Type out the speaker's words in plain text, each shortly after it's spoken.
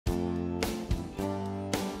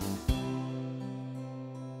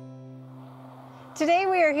Today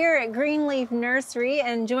we are here at Greenleaf Nursery,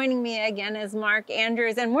 and joining me again is Mark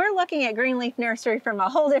Andrews, and we're looking at Greenleaf Nursery from a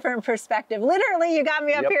whole different perspective. Literally, you got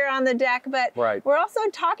me up here on the deck, but we're also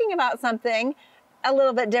talking about something a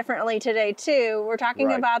little bit differently today too. We're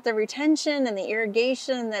talking about the retention and the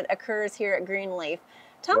irrigation that occurs here at Greenleaf.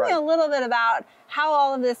 Tell me a little bit about how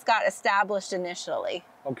all of this got established initially.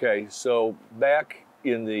 Okay, so back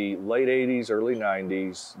in the late 80s, early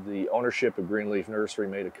 90s, the ownership of Greenleaf Nursery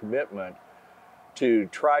made a commitment to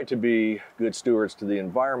try to be good stewards to the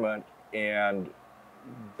environment and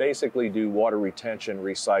basically do water retention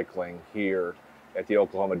recycling here at the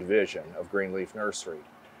Oklahoma division of Greenleaf Nursery.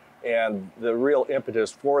 And the real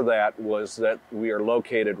impetus for that was that we are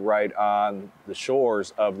located right on the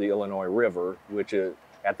shores of the Illinois River, which is,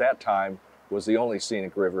 at that time was the only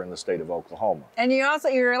scenic river in the state of Oklahoma. And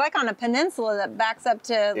you're like on a peninsula that backs up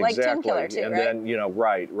to Lake Tenkiller too, and right? then, you know,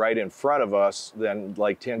 right in front of us, then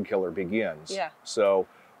Lake Tenkiller begins. Yeah. So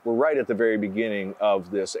we're right at the very beginning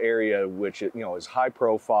of this area, which, you know, is high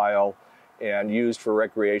profile and used for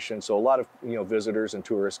recreation. So a lot of, you know, visitors and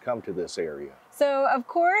tourists come to this area. So of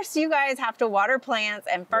course you guys have to water plants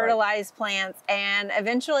and fertilize plants, and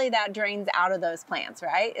eventually that drains out of those plants,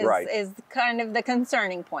 right? Is kind of the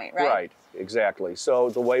concerning point, right? Right, exactly. So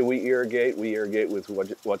the way we irrigate with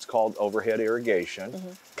what's called overhead irrigation.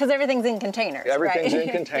 Because everything's in containers, Everything's in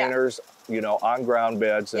containers, you know, on ground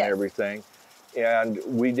beds and everything. And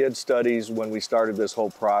we did studies when we started this whole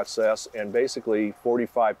process, and basically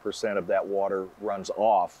 45% of that water runs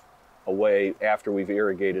off away after we've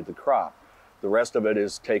irrigated the crop. The rest of it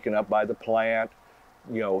is taken up by the plant,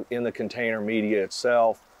 you know, in the container media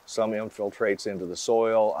itself. Some infiltrates into the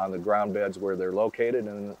soil on the ground beds where they're located,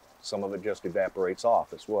 and some of it just evaporates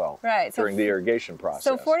off as well during the irrigation process.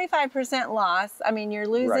 So 45% loss. I mean, you're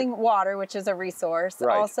losing water, which is a resource.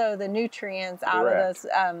 Also the nutrients out of those,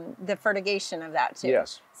 the fertigation of that too.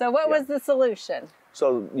 Yes. So what was the solution?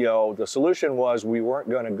 So, you know, the solution was we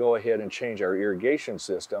weren't going to go ahead and change our irrigation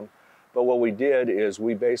system, but what we did is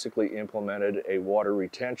we basically implemented a water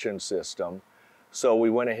retention system. So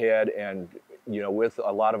we went ahead and, you know, with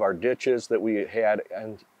a lot of our ditches that we had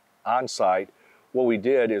on site, what we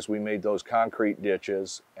did is we made those concrete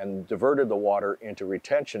ditches and diverted the water into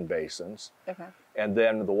retention basins. And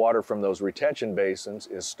then the water from those retention basins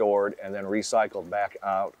is stored and then recycled back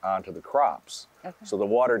out onto the crops. So the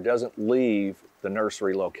water doesn't leave the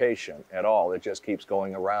nursery location at all. It just keeps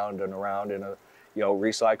going around and around in a, you know,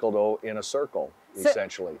 recycled in a circle,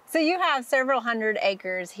 essentially. So you have several hundred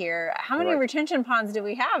acres here. How many retention ponds do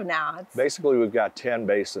we have now? Basically, we've got 10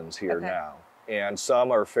 basins here now. And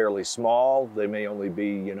some are fairly small. They may only be,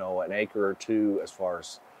 you know, an acre or two as far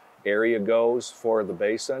as area goes for the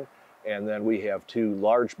basin. And then we have 2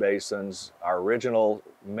 large basins, our original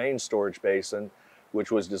main storage basin,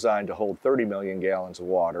 which was designed to hold 30 million gallons of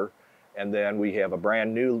water. And then we have a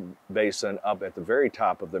brand new basin up at the very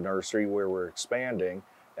top of the nursery where we're expanding,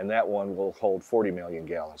 and that one will hold 40 million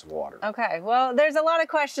gallons of water. Okay, well, there's a lot of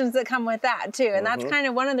questions that come with that too, and that's kind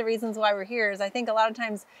of one of the reasons why we're here. Is I think a lot of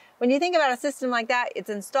times when you think about a system like that, it's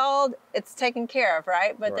installed, it's taken care of,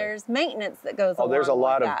 right? But there's maintenance that goes along there's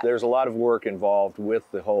a lot of work involved with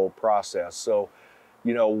the whole process. So,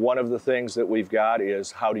 you know, one of the things that we've got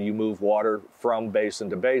is how do you move water from basin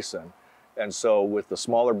to basin? And so with the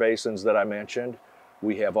smaller basins that I mentioned,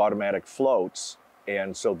 we have automatic floats.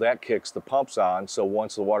 And so that kicks the pumps on. So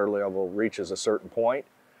once the water level reaches a certain point,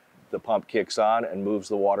 the pump kicks on and moves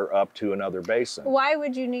the water up to another basin. Why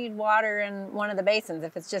would you need water in one of the basins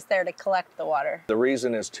if it's just there to collect the water? The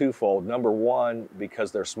reason is twofold. Number one,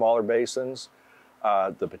 because they're smaller basins,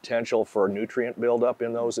 the potential for nutrient buildup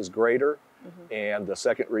in those is greater. And the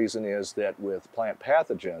second reason is that with plant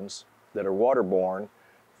pathogens that are waterborne,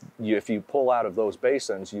 if you pull out of those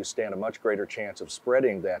basins, you stand a much greater chance of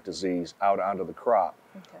spreading that disease out onto the crop.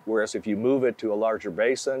 Whereas if you move it to a larger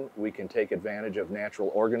basin, we can take advantage of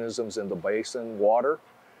natural organisms in the basin water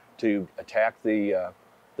to attack the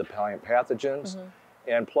plant pathogens.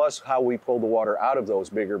 And plus, how we pull the water out of those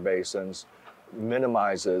bigger basins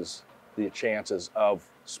minimizes the chances of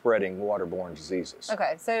spreading waterborne diseases.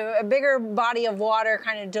 Okay, so a bigger body of water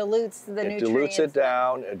kind of dilutes the nutrients. It dilutes it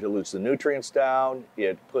down, it dilutes the nutrients down,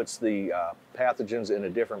 it puts the pathogens in a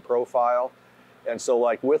different profile. And so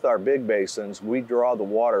like with our big basins, we draw the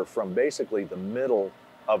water from basically the middle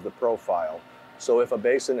of the profile. So if a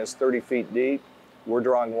basin is 30 feet deep, we're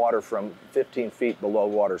drawing water from 15 feet below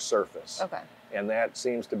water surface. And that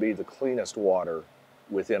seems to be the cleanest water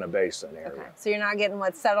within a basin area. So you're not getting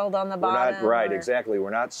what's settled on the bottom? Exactly. We're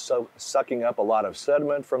not sucking up a lot of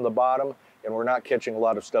sediment from the bottom, and we're not catching a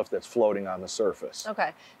lot of stuff that's floating on the surface.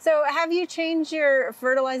 Okay. So have you changed your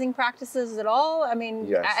fertilizing practices at all? I mean,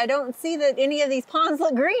 yes. I don't see that any of these ponds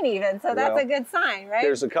look green even, so that's a good sign, right?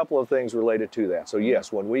 There's a couple of things related to that. So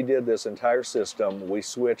yes, when we did this entire system, we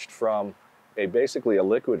switched from basically a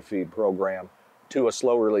liquid feed program to a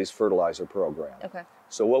slow release fertilizer program. Okay.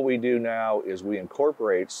 So what we do now is we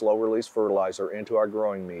incorporate slow release fertilizer into our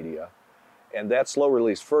growing media, and that slow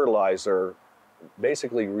release fertilizer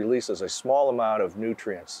basically releases a small amount of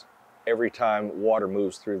nutrients every time water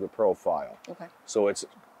moves through the profile. Okay. So it's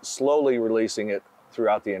slowly releasing it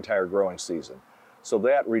throughout the entire growing season. So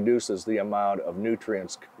that reduces the amount of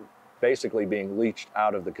nutrients basically being leached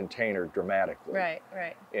out of the container dramatically. Right,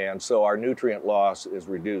 right. And so our nutrient loss is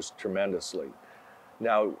reduced tremendously.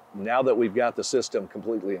 Now that we've got the system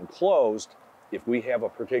completely enclosed, if we have a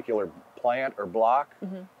particular plant or block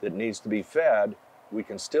that needs to be fed, we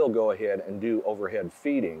can still go ahead and do overhead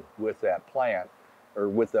feeding with that plant or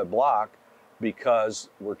with the block, because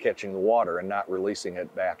we're catching the water and not releasing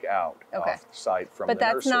it back out off the site from the nursery.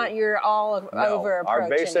 But that's not your all-over approach our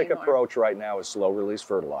basic anymore. Approach right now is slow-release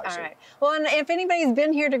fertilizer. All right. Well, and if anybody's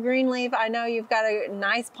been here to Greenleaf, I know you've got a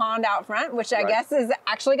nice pond out front, which I guess is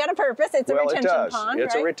actually got a purpose. It's a retention pond,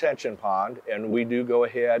 It's a retention pond, and we do go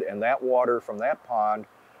ahead, and that water from that pond,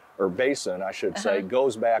 or basin, I should say,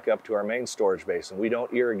 goes back up to our main storage basin. We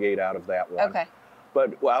don't irrigate out of that one. Okay.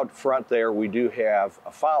 But out front there, we do have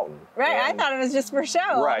a fountain. Right, I thought it was just for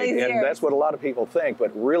show. Right, and that's what a lot of people think,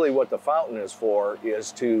 but really what the fountain is for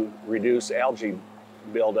is to reduce algae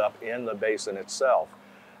buildup in the basin itself.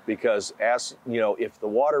 Because as you know, if the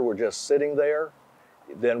water were just sitting there,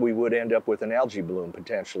 then we would end up with an algae bloom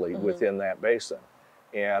potentially within that basin.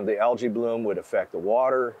 And the algae bloom would affect the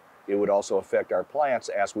water. It would also affect our plants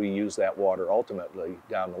as we use that water ultimately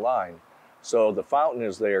down the line. So the fountain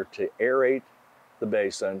is there to aerate the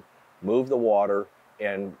basin, move the water,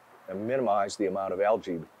 and minimize the amount of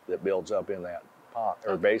algae that builds up in that pond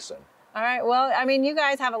or basin. All right, well, I mean, you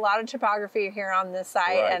guys have a lot of topography here on this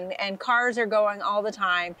site, and cars are going all the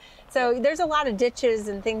time. So there's a lot of ditches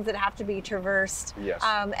and things that have to be traversed. Yes.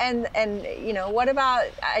 And you know, what about,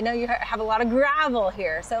 I know you have a lot of gravel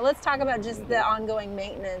here. So let's talk about just the ongoing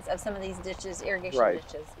maintenance of some of these ditches, irrigation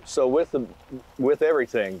ditches. So with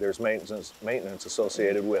everything, there's maintenance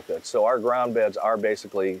associated with it. So our ground beds are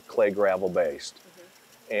basically clay gravel based.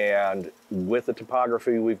 And with the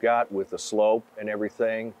topography we've got, with the slope and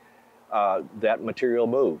everything, that material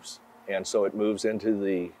moves. And so it moves into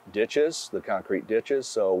the ditches, the concrete ditches.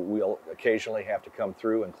 So we'll occasionally have to come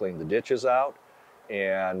through and clean the ditches out.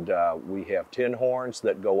 And we have tin horns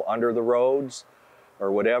that go under the roads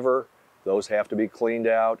or whatever. Those have to be cleaned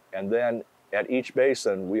out. And then at each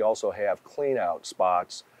basin, we also have clean out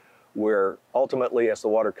spots where ultimately as the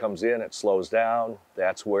water comes in, it slows down.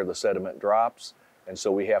 That's where the sediment drops. And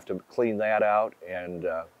so we have to clean that out and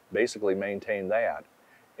basically maintain that.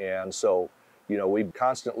 And so, you know, we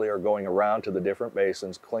constantly are going around to the different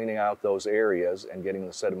basins, cleaning out those areas and getting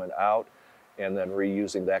the sediment out, and then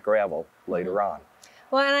reusing that gravel later on.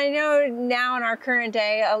 Well, and I know now in our current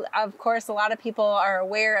day, of course, a lot of people are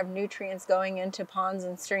aware of nutrients going into ponds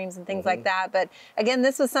and streams and things like that. But again,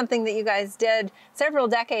 this was something that you guys did several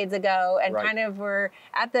decades ago and kind of were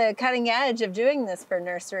at the cutting edge of doing this for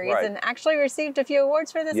nurseries and actually received a few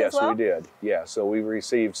awards for this as well? Yes, we did. Yeah, so we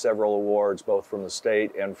received several awards both from the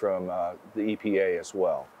state and from the EPA as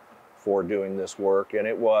well for doing this work. And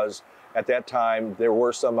it was, at that time, there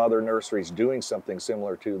were some other nurseries doing something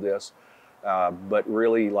similar to this. But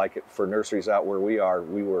really, like for nurseries out where we are,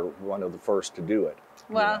 we were one of the first to do it.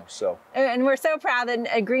 Well, you know, so. And we're so proud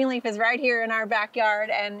that Greenleaf is right here in our backyard.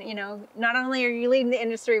 And, you know, not only are you leading the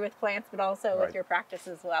industry with plants, but also with your practice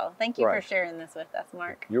as well. Thank you for sharing this with us,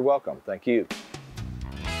 Mark. You're welcome. Thank you.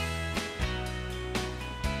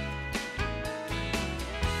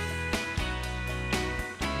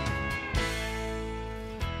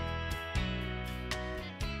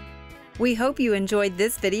 We hope you enjoyed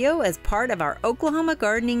this video as part of our Oklahoma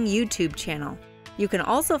Gardening YouTube channel. You can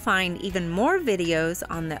also find even more videos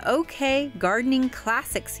on the OK Gardening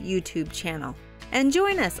Classics YouTube channel. And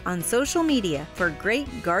join us on social media for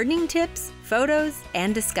great gardening tips, photos,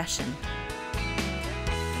 and discussion.